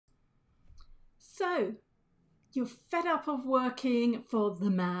So you're fed up of working for the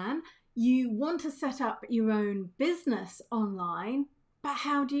man. You want to set up your own business online, but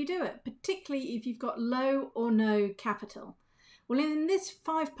how do you do it? Particularly if you've got low or no capital. Well, in this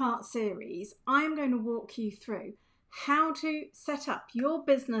 5-part series, I'm going to walk you through how to set up your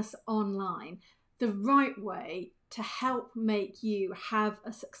business online the right way to help make you have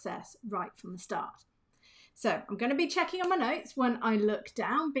a success right from the start. So I'm going to be checking on my notes when I look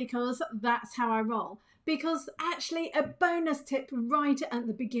down because that's how I roll. Because actually a bonus tip right at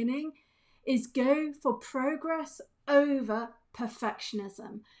the beginning is go for progress over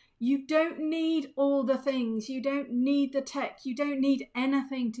perfectionism. You don't need all the things. You don't need the tech. You don't need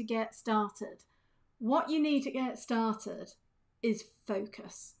anything to get started. What you need to get started is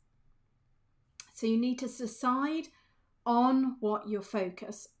focus. So you need to decide on what your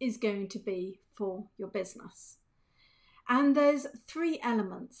focus is going to be for your business. And there's 3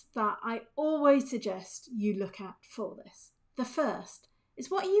 elements that I always suggest you look at for this. The first is,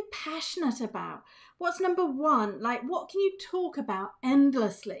 what are you passionate about? What's number 1? Like, what can you talk about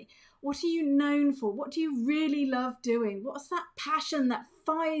endlessly? What are you known for? What do you really love doing? What's that passion that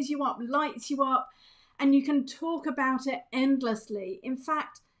fires you up, lights you up, and you can talk about it endlessly? In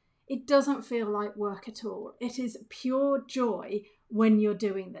fact, it doesn't feel like work at all. It is pure joy when you're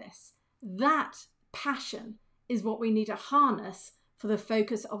doing this. That passion is what we need to harness for the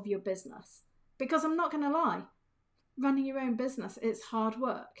focus of your business. Because I'm not going to lie, running your own business, it's hard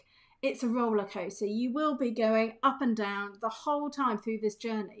work. It's a roller coaster. You will be going up and down the whole time through this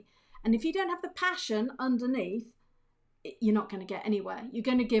journey. And if you don't have the passion underneath, you're not going to get anywhere. You're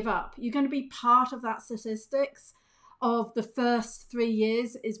going to give up. You're going to be part of that statistics of the first 3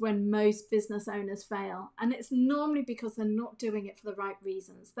 years is when most business owners fail. And it's normally because they're not doing it for the right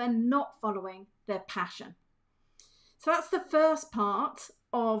reasons. They're not following their passion. So that's the first part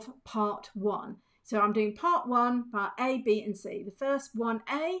of part 1. So I'm doing part 1, part A, B, and C. The first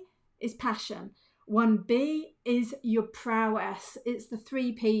 1A is passion. 1B is your prowess. It's the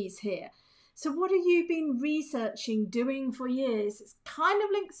 3 Ps here. So what have you been researching, doing for years? It kind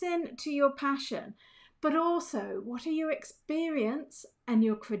of links in to your passion, but also what are your experience and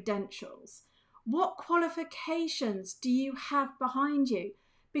your credentials? What qualifications do you have behind you?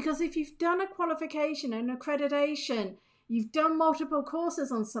 Because if you've done a qualification and accreditation, you've done multiple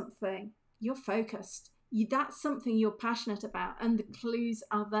courses on something, you're focused. That's something you're passionate about, and the clues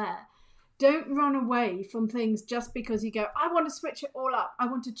are there. Don't run away from things just because you go, I want to switch it all up. I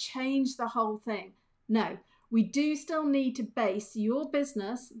want to change the whole thing. No, we do still need to base your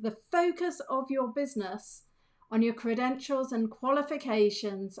business, the focus of your business, on your credentials and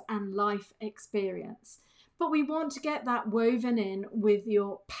qualifications and life experience. But we want to get that woven in with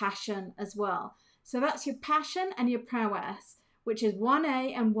your passion as well. So that's your passion and your prowess, which is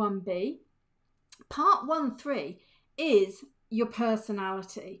 1A and 1B. Part 1-3 is your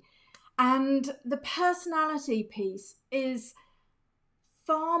personality. And the personality piece is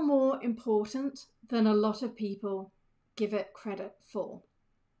far more important than a lot of people give it credit for.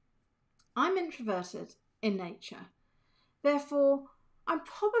 I'm introverted in nature. Therefore, I'm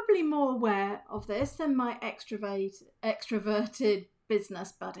probably more aware of this than my extroverted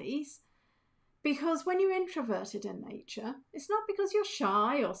business buddies. Because when you're introverted in nature, it's not because you're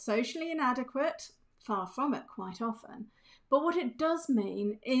shy or socially inadequate, far from it quite often. But what it does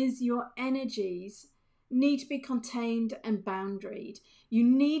mean is your energies need to be contained and boundaried. You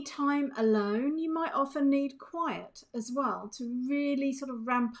need time alone. You might often need quiet as well to really sort of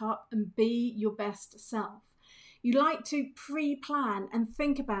ramp up and be your best self. You like to pre-plan and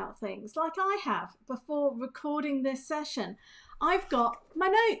think about things like I have before recording this session. I've got my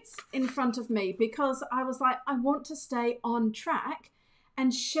notes in front of me because I was like, I want to stay on track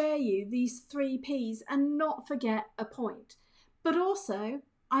and share you these 3 Ps and not forget a point. But also,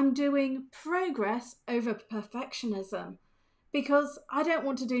 I'm doing progress over perfectionism because I don't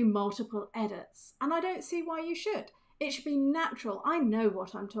want to do multiple edits, and I don't see why you should. It should be natural. I know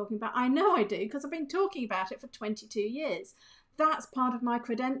what I'm talking about. I know I do because I've been talking about it for 22 years. That's part of my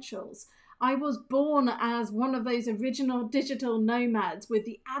credentials. I was born as one of those original digital nomads with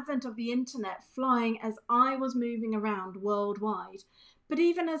the advent of the internet flying as I was moving around worldwide. But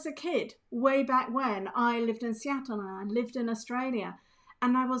even as a kid, way back when, I lived in Seattle and I lived in Australia,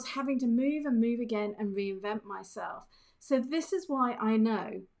 and I was having to move and move again and reinvent myself. So this is why I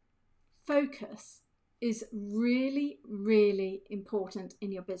know focus is really, really important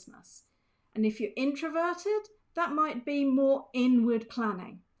in your business. And if you're introverted, that might be more inward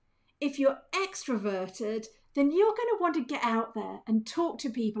planning. If you're extroverted, then you're going to want to get out there and talk to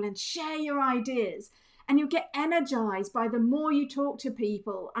people and share your ideas. And you'll get energized by the more you talk to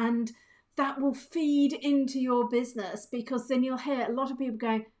people and that will feed into your business, because then you'll hear a lot of people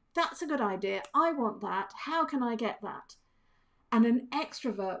going, that's a good idea, I want that, how can I get that? And an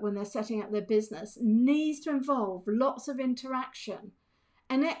extrovert, when they're setting up their business, needs to involve lots of interaction.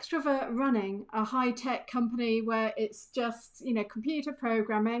 An extrovert running a high-tech company where it's just, computer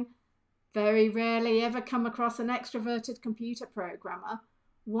programming, very rarely ever come across an extroverted computer programmer.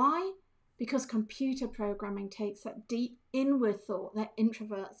 Why? Because computer programming takes that deep inward thought that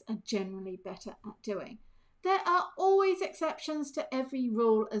introverts are generally better at doing. There are always exceptions to every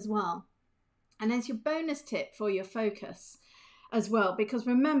rule as well. And as your bonus tip for your focus as well, because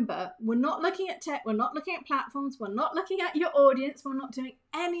remember, we're not looking at tech, we're not looking at platforms, we're not looking at your audience, we're not doing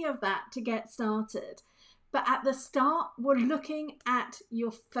any of that to get started. But at the start, we're looking at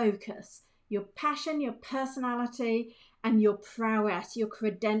your focus, your passion, your personality, and your prowess, your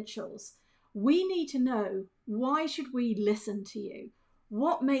credentials. We need to know, why should we listen to you?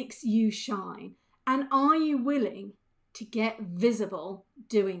 What makes you shine? And are you willing to get visible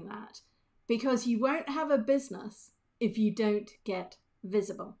doing that? Because you won't have a business if you don't get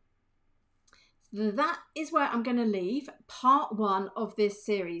visible. So that is where I'm going to leave part 1 of this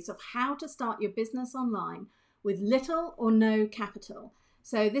series of how to start your business online with little or no capital.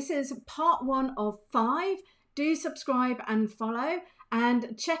 So this is part 1 of 5. Do subscribe and follow,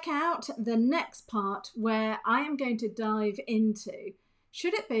 and check out the next part where I am going to dive into,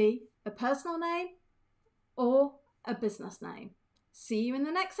 should it be a personal name or a business name? See you in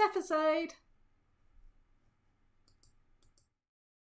the next episode.